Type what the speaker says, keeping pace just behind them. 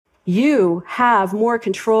You have more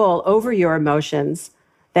control over your emotions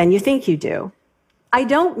than you think you do. I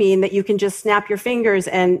don't mean that you can just snap your fingers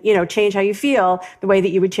and, change how you feel the way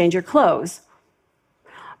that you would change your clothes.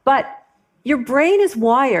 But your brain is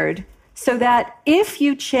wired so that if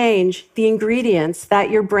you change the ingredients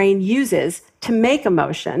that your brain uses to make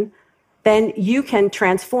emotion, then you can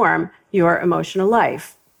transform your emotional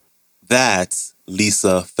life. That's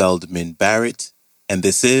Lisa Feldman Barrett, and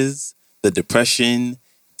this is the Depression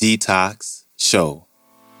Detox Show.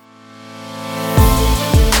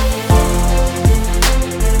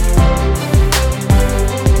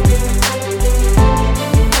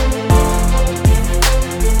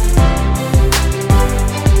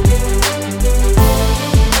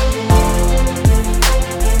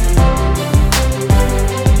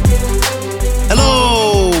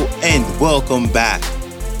 Welcome back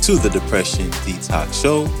to the Depression Detox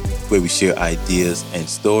Show, where we share ideas and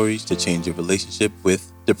stories to change your relationship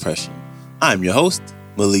with depression. I'm your host,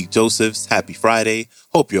 Malik Josephs. Happy Friday.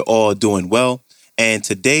 Hope you're all doing well. And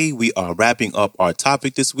today we are wrapping up our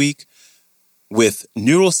topic this week with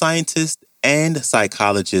neuroscientist and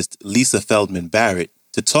psychologist Lisa Feldman Barrett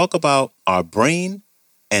to talk about our brain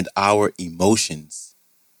and our emotions.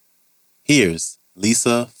 Here's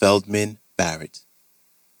Lisa Feldman Barrett.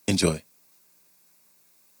 Enjoy.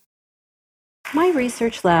 My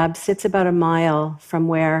research lab sits about a mile from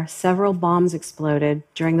where several bombs exploded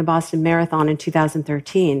during the Boston Marathon in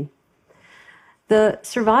 2013. The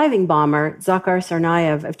surviving bomber, Zakhar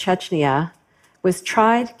Tsarnaev of Chechnya, was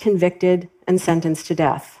tried, convicted, and sentenced to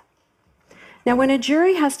death. Now, when a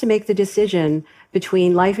jury has to make the decision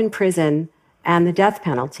between life in prison and the death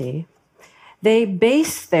penalty, they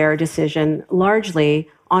base their decision largely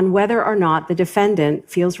on whether or not the defendant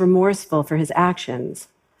feels remorseful for his actions.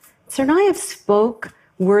 Tsarnaev spoke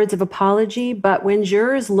words of apology, but when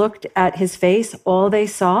jurors looked at his face, all they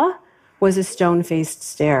saw was a stone-faced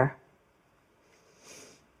stare.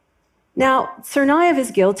 Now, Tsarnaev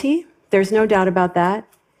is guilty. There's no doubt about that.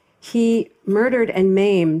 He murdered and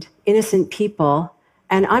maimed innocent people,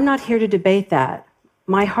 and I'm not here to debate that.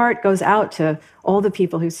 My heart goes out to all the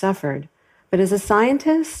people who suffered. But as a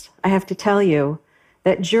scientist, I have to tell you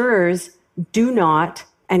that jurors do not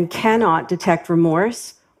and cannot detect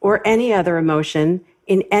remorse or any other emotion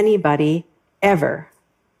in anybody ever.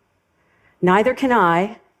 Neither can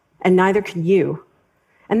I, and neither can you.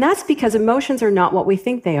 And that's because emotions are not what we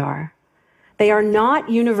think they are. They are not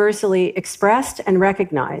universally expressed and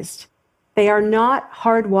recognized. They are not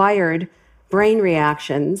hardwired brain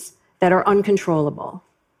reactions that are uncontrollable.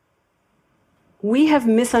 We have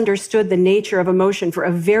misunderstood the nature of emotion for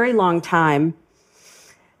a very long time,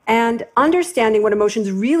 and understanding what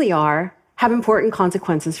emotions really are have important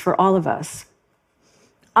consequences for all of us.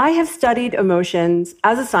 I have studied emotions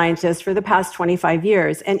as a scientist for the past 25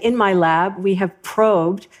 years, and in my lab, we have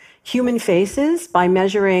probed human faces by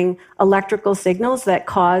measuring electrical signals that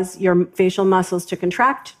cause your facial muscles to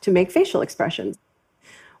contract to make facial expressions.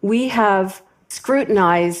 We have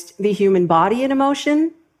scrutinized the human body in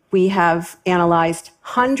emotion. We have analyzed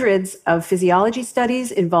hundreds of physiology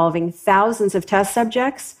studies involving thousands of test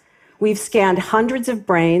subjects. We've scanned hundreds of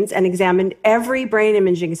brains and examined every brain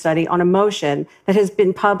imaging study on emotion that has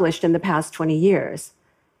been published in the past 20 years.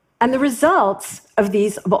 And the results of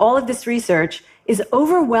all of this research is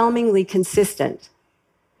overwhelmingly consistent.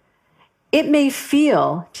 It may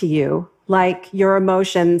feel to you like your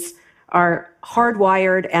emotions are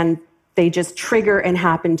hardwired and they just trigger and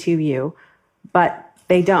happen to you, but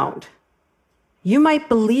they don't. You might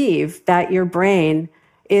believe that your brain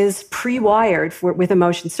is pre-wired with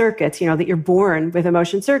emotion circuits, that you're born with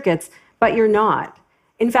emotion circuits, but you're not.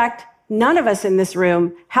 In fact, none of us in this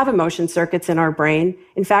room have emotion circuits in our brain.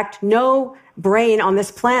 In fact, no brain on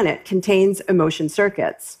this planet contains emotion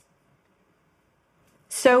circuits.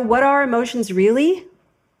 So what are emotions really?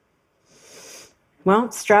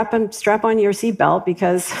 Well, strap on your seatbelt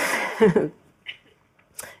because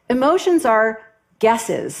emotions are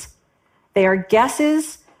guesses. They are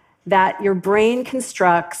guesses that your brain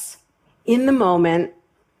constructs in the moment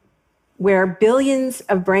where billions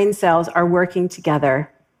of brain cells are working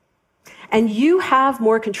together. And you have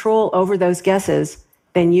more control over those guesses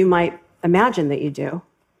than you might imagine that you do.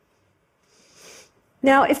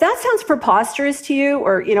 Now, if that sounds preposterous to you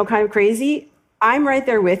or, kind of crazy, I'm right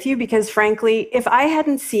there with you because, frankly, if I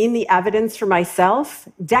hadn't seen the evidence for myself,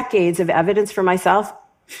 decades of evidence for myself,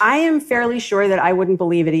 I am fairly sure that I wouldn't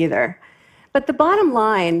believe it either. But the bottom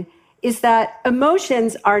line is that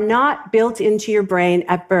emotions are not built into your brain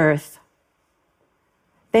at birth.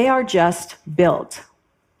 They are just built.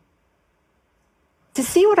 To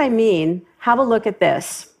see what I mean, have a look at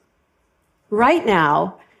this. Right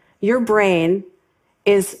now, your brain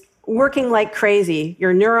is working like crazy.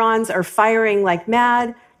 Your neurons are firing like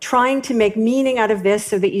mad, trying to make meaning out of this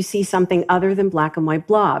so that you see something other than black and white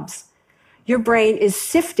blobs. Your brain is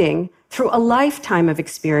sifting through a lifetime of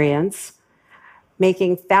experience,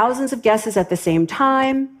 making thousands of guesses at the same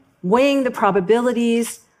time, weighing the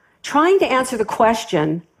probabilities, trying to answer the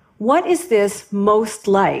question, what is this most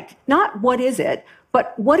like? Not what is it,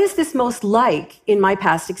 but what is this most like in my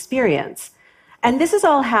past experience? And this is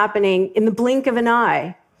all happening in the blink of an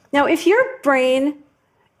eye. Now, if your brain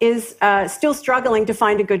is still struggling to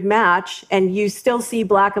find a good match and you still see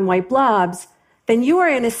black and white blobs, then you are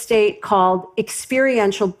in a state called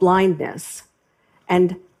experiential blindness.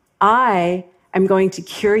 And I am going to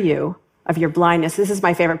cure you of your blindness. This is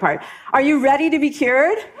my favorite part. Are you ready to be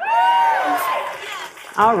cured?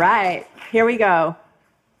 All right, here we go.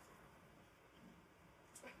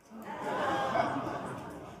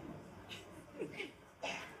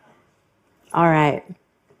 All right.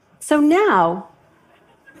 So now,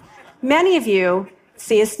 many of you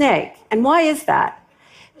see a snake. And why is that?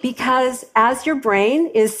 Because as your brain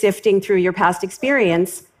is sifting through your past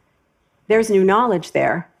experience, there's new knowledge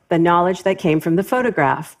there, the knowledge that came from the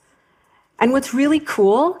photograph. And what's really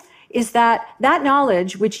cool is that that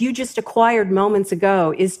knowledge, which you just acquired moments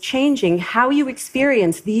ago, is changing how you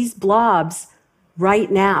experience these blobs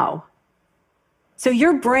right now. So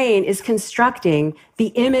your brain is constructing the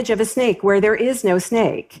image of a snake where there is no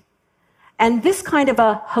snake. And this kind of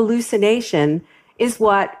a hallucination is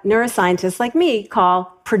what neuroscientists like me call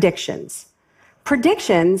predictions.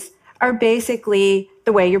 Predictions are basically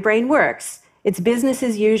the way your brain works. It's business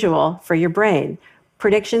as usual for your brain.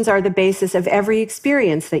 Predictions are the basis of every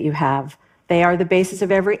experience that you have. They are the basis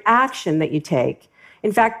of every action that you take.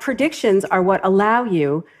 In fact, predictions are what allow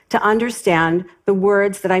you to understand the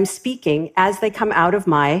words that I'm speaking as they come out of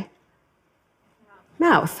my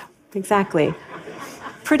mouth. Exactly.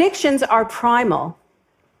 Predictions are primal,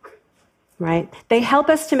 right? They help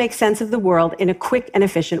us to make sense of the world in a quick and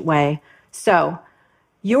efficient way. So,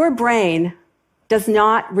 your brain does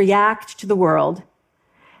not react to the world.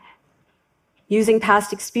 Using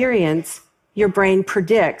past experience, your brain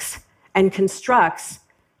predicts and constructs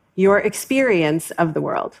your experience of the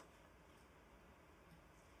world.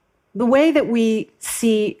 The way that we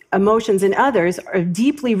see emotions in others are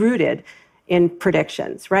deeply rooted in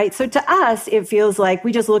predictions, right? So to us, it feels like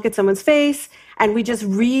we just look at someone's face and we just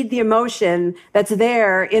read the emotion that's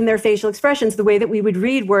there in their facial expressions the way that we would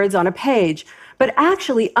read words on a page. But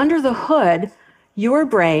actually, under the hood, your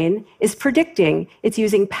brain is predicting. It's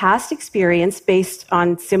using past experience based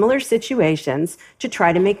on similar situations to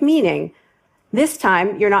try to make meaning. This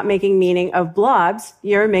time, you're not making meaning of blobs,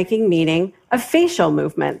 you're making meaning of facial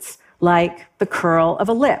movements, like the curl of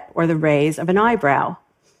a lip or the raise of an eyebrow.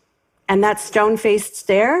 And that stone-faced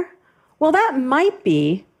stare, well, that might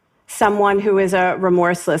be someone who is a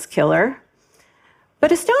remorseless killer.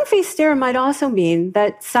 But a stone-faced stare might also mean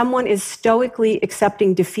that someone is stoically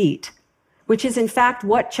accepting defeat, which is in fact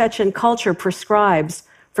what Chechen culture prescribes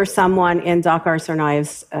for someone in Dzhokhar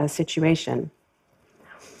Tsarnaev's situation.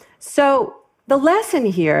 So the lesson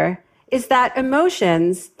here is that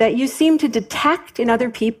emotions that you seem to detect in other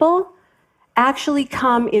people actually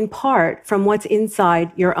come in part from what's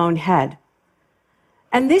inside your own head.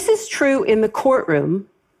 And this is true in the courtroom,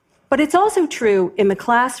 but it's also true in the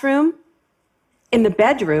classroom, in the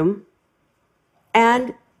bedroom,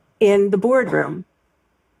 and in the boardroom.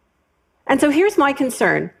 And so here's my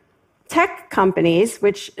concern. Tech companies,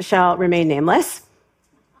 which shall remain nameless,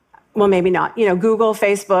 well, maybe not, Google,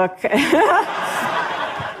 Facebook,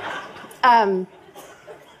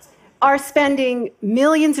 are spending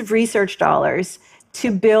millions of research dollars to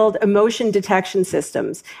build emotion detection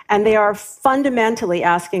systems. And they are fundamentally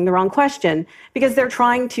asking the wrong question because they're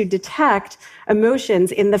trying to detect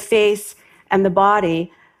emotions in the face and the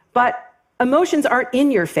body. But emotions aren't in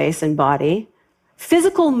your face and body.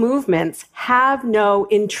 Physical movements have no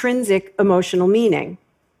intrinsic emotional meaning.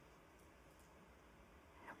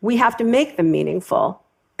 We have to make them meaningful.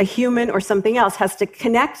 A human or something else has to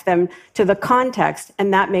connect them to the context,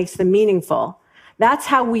 and that makes them meaningful. That's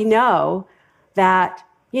how we know that,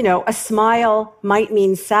 a smile might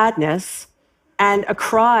mean sadness, and a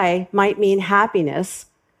cry might mean happiness,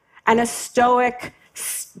 and a stoic,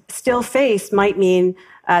 still face might mean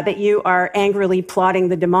that you are angrily plotting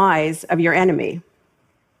the demise of your enemy.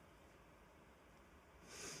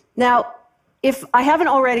 Now, if I haven't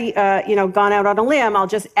already, gone out on a limb, I'll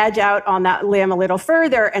just edge out on that limb a little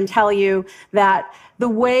further and tell you that the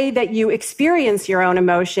way that you experience your own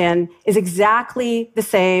emotion is exactly the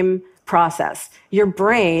same process. Your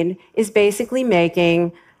brain is basically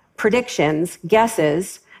making predictions,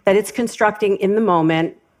 guesses, that it's constructing in the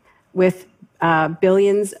moment with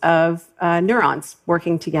billions of neurons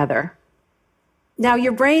working together. Now,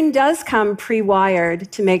 your brain does come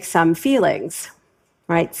pre-wired to make some feelings,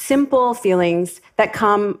 right? Simple feelings that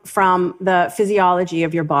come from the physiology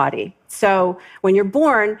of your body. So when you're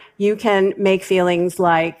born, you can make feelings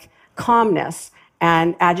like calmness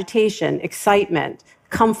and agitation, excitement,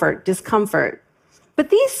 comfort, discomfort. But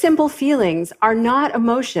these simple feelings are not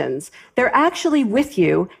emotions. They're actually with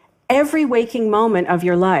you every waking moment of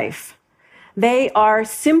your life. They are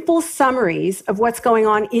simple summaries of what's going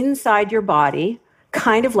on inside your body,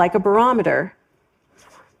 kind of like a barometer.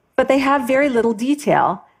 But they have very little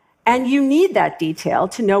detail, and you need that detail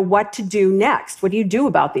to know what to do next. What do you do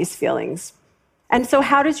about these feelings? And so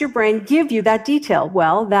how does your brain give you that detail?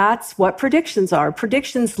 Well, that's what predictions are.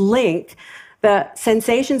 Predictions link the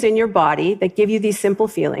sensations in your body that give you these simple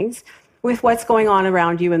feelings with what's going on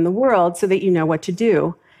around you in the world so that you know what to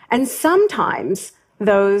do. And sometimes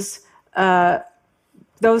those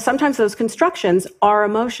constructions are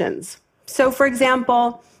emotions. So, for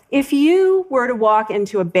example, if you were to walk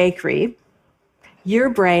into a bakery, your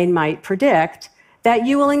brain might predict that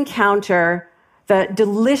you will encounter the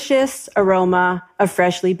delicious aroma of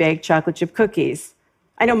freshly baked chocolate chip cookies.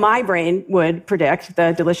 I know my brain would predict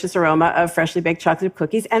the delicious aroma of freshly baked chocolate chip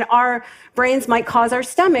cookies, and our brains might cause our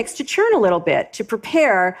stomachs to churn a little bit to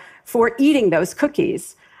prepare for eating those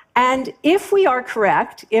cookies. And if we are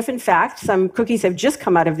correct, if in fact some cookies have just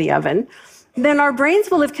come out of the oven, then our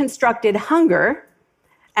brains will have constructed hunger,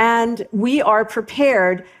 and we are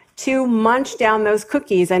prepared to munch down those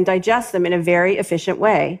cookies and digest them in a very efficient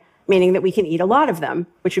way, meaning that we can eat a lot of them,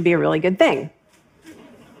 which would be a really good thing.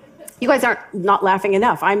 You guys aren't not laughing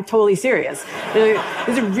enough. I'm totally serious. This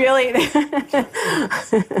is really...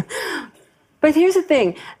 But here's the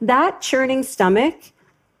thing. That churning stomach,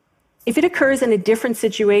 if it occurs in a different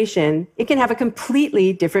situation, it can have a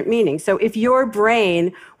completely different meaning. So if your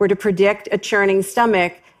brain were to predict a churning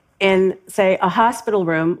stomach in, say, a hospital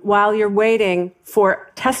room while you're waiting for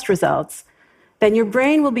test results, then your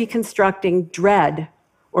brain will be constructing dread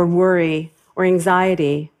or worry or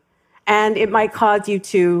anxiety. And it might cause you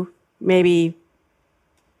to maybe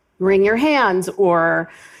wring your hands or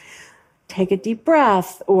take a deep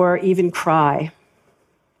breath or even cry.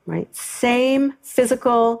 Right? Same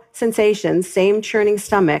physical sensations, same churning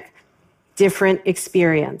stomach, different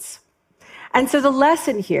experience. And so the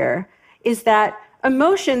lesson here is that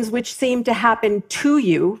emotions which seem to happen to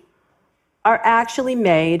you are actually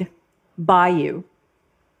made by you.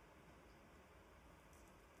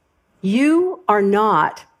 You are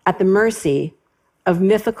not at the mercy of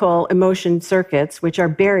mythical emotion circuits which are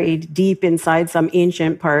buried deep inside some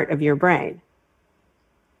ancient part of your brain.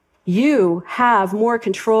 You have more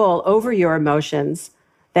control over your emotions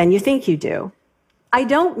than you think you do. I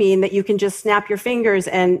don't mean that you can just snap your fingers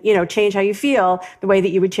and, change how you feel the way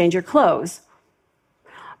that you would change your clothes.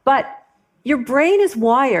 But your brain is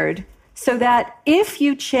wired so that if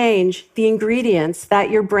you change the ingredients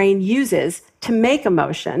that your brain uses to make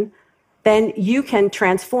emotion, then you can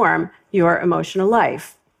transform your emotional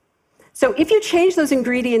life. So if you change those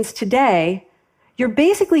ingredients today, you're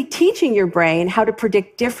basically teaching your brain how to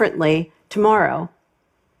predict differently tomorrow.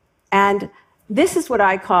 And this is what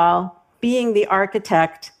I call being the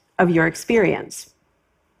architect of your experience.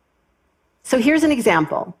 So here's an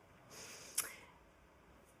example.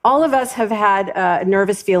 All of us have had a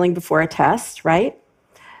nervous feeling before a test, right?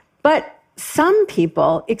 But some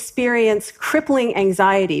people experience crippling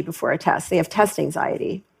anxiety before a test. They have test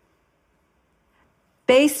anxiety.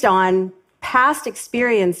 Based on past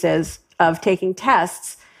experiences of taking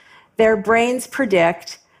tests, their brains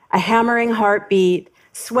predict a hammering heartbeat,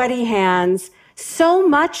 sweaty hands, so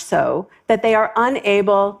much so that they are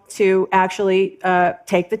unable to actually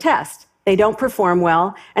take the test. They don't perform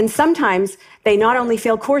well, and sometimes they not only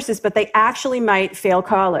fail courses, but they actually might fail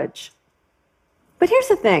college. But here's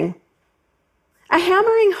the thing. A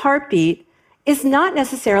hammering heartbeat is not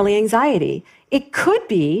necessarily anxiety. It could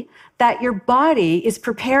be that your body is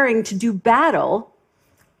preparing to do battle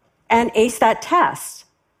and ace that test.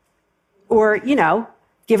 Or,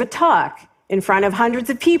 give a talk in front of hundreds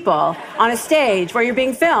of people on a stage where you're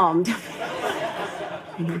being filmed.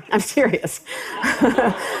 I'm serious.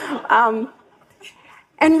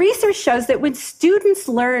 And research shows that when students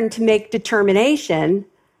learn to make determination,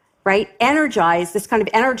 right, this kind of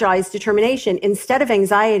energized determination instead of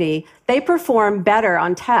anxiety, they perform better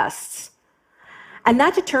on tests. And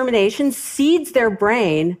that determination seeds their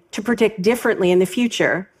brain to predict differently in the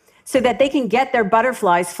future so that they can get their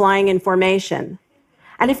butterflies flying in formation.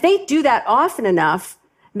 And if they do that often enough,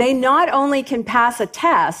 they not only can pass a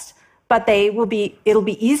test, but it'll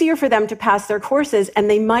be easier for them to pass their courses, and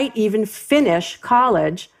they might even finish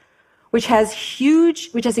college, which has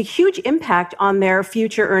a huge impact on their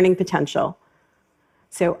future earning potential.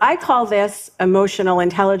 So I call this emotional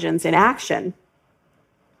intelligence in action.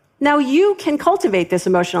 Now, you can cultivate this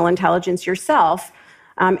emotional intelligence yourself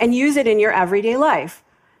and use it in your everyday life.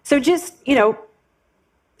 So just,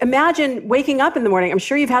 imagine waking up in the morning. I'm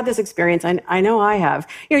sure you've had this experience. I know I have.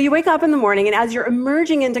 You wake up in the morning, and as you're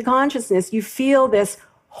emerging into consciousness, you feel this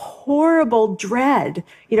horrible dread,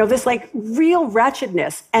 this like real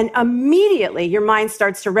wretchedness. And immediately your mind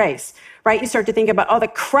starts to race, right? You start to think about all the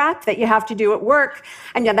crap that you have to do at work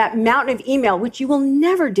and that mountain of email, which you will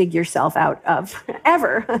never dig yourself out of,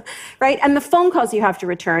 ever, right? And the phone calls you have to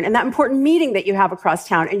return and that important meeting that you have across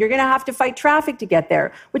town. And you're going to have to fight traffic to get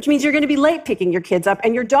there, which means you're going to be late picking your kids up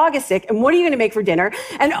and your dog is sick. And what are you going to make for dinner?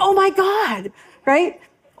 And oh my God, right?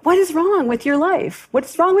 What is wrong with your life?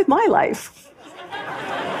 What's wrong with my life?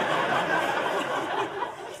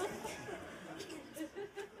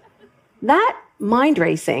 That mind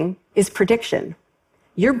racing is prediction.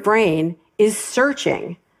 Your brain is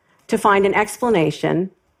searching to find an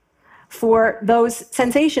explanation for those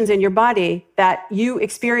sensations in your body that you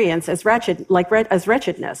experience as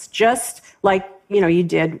wretchedness, just like you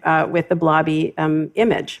did with the blobby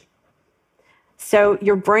image. So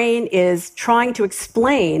your brain is trying to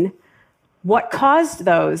explain what caused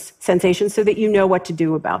those sensations so that you know what to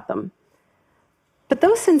do about them. But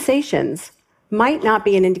those sensations might not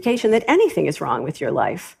be an indication that anything is wrong with your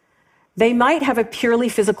life. They might have a purely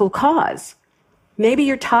physical cause. Maybe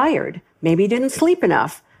you're tired. Maybe you didn't sleep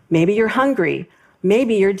enough. Maybe you're hungry.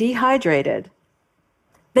 Maybe you're dehydrated.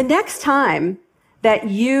 The next time that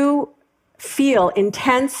you feel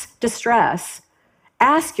intense distress,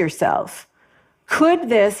 ask yourself, could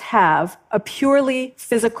this have a purely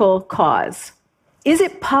physical cause? Is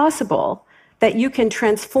it possible that you can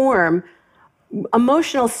transform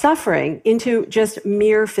emotional suffering into just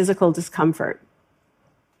mere physical discomfort?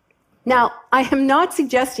 Now, I am not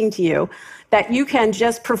suggesting to you that you can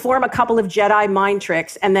just perform a couple of Jedi mind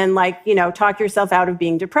tricks and then talk yourself out of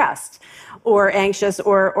being depressed or anxious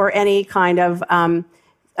or any kind of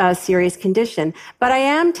serious condition. But I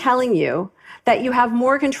am telling you that you have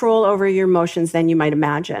more control over your emotions than you might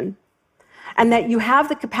imagine, and that you have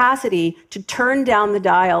the capacity to turn down the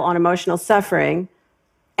dial on emotional suffering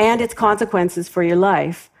and its consequences for your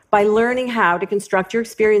life by learning how to construct your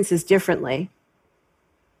experiences differently.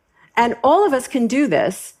 And all of us can do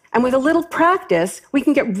this, and with a little practice, we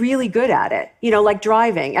can get really good at it. Like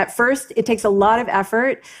driving. At first, it takes a lot of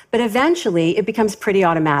effort, but eventually it becomes pretty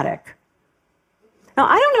automatic. Now,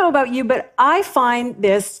 I don't know about you, but I find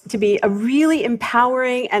this to be a really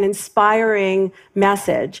empowering and inspiring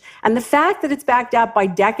message. And the fact that it's backed up by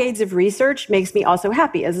decades of research makes me also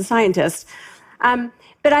happy as a scientist.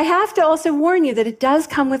 But I have to also warn you that it does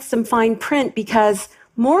come with some fine print, because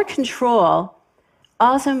more control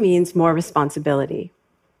also means more responsibility.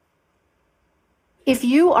 If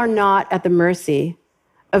you are not at the mercy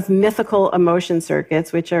of mythical emotion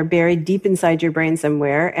circuits, which are buried deep inside your brain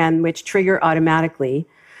somewhere and which trigger automatically,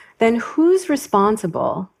 then who's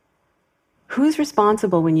responsible? Who's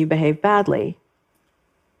responsible when you behave badly?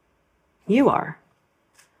 You are.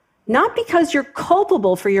 Not because you're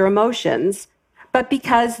culpable for your emotions, but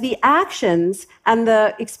because the actions and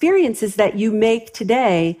the experiences that you make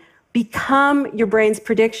today become your brain's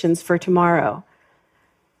predictions for tomorrow.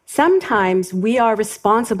 Sometimes we are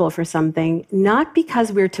responsible for something not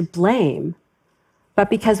because we're to blame, but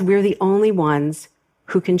because we're the only ones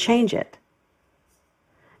who can change it.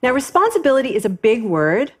 Now, responsibility is a big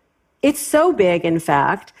word. It's so big, in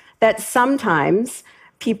fact, that sometimes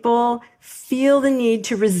people feel the need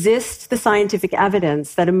to resist the scientific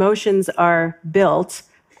evidence that emotions are built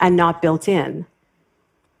and not built in.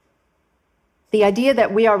 The idea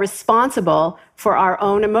that we are responsible for our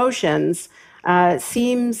own emotions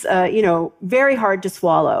seems, very hard to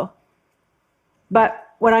swallow.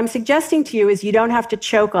 But what I'm suggesting to you is you don't have to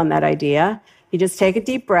choke on that idea. You just take a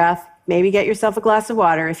deep breath, maybe get yourself a glass of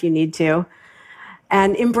water if you need to,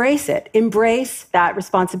 and embrace it. Embrace that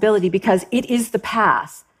responsibility, because it is the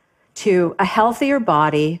path to a healthier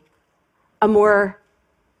body, a more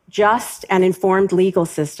just and informed legal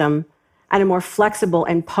system, and a more flexible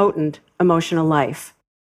and potent emotional life.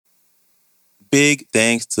 Big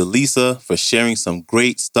thanks to Lisa for sharing some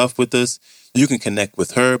great stuff with us. You can connect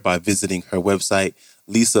with her by visiting her website,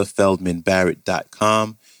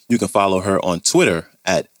 lisafeldmanbarrett.com. You can follow her on Twitter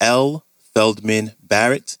at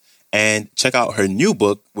 @LFeldmanBarrett, and check out her new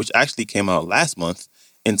book, which actually came out last month,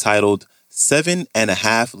 entitled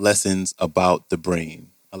 7.5 Lessons About the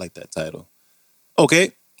Brain. I like that title.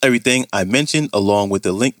 Okay, Everything I mentioned, along with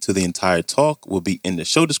the link to the entire talk, will be in the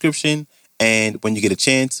show description. And when you get a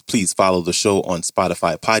chance, please follow the show on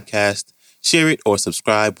Spotify podcast, share it or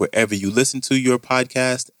subscribe wherever you listen to your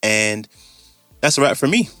podcast. And that's a wrap for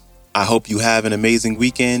me. I hope you have an amazing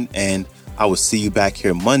weekend, and I will see you back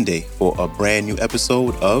here Monday for a brand new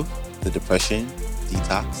episode of the Depression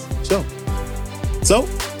Detox Show. So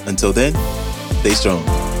until then, stay strong.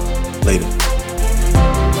 Later.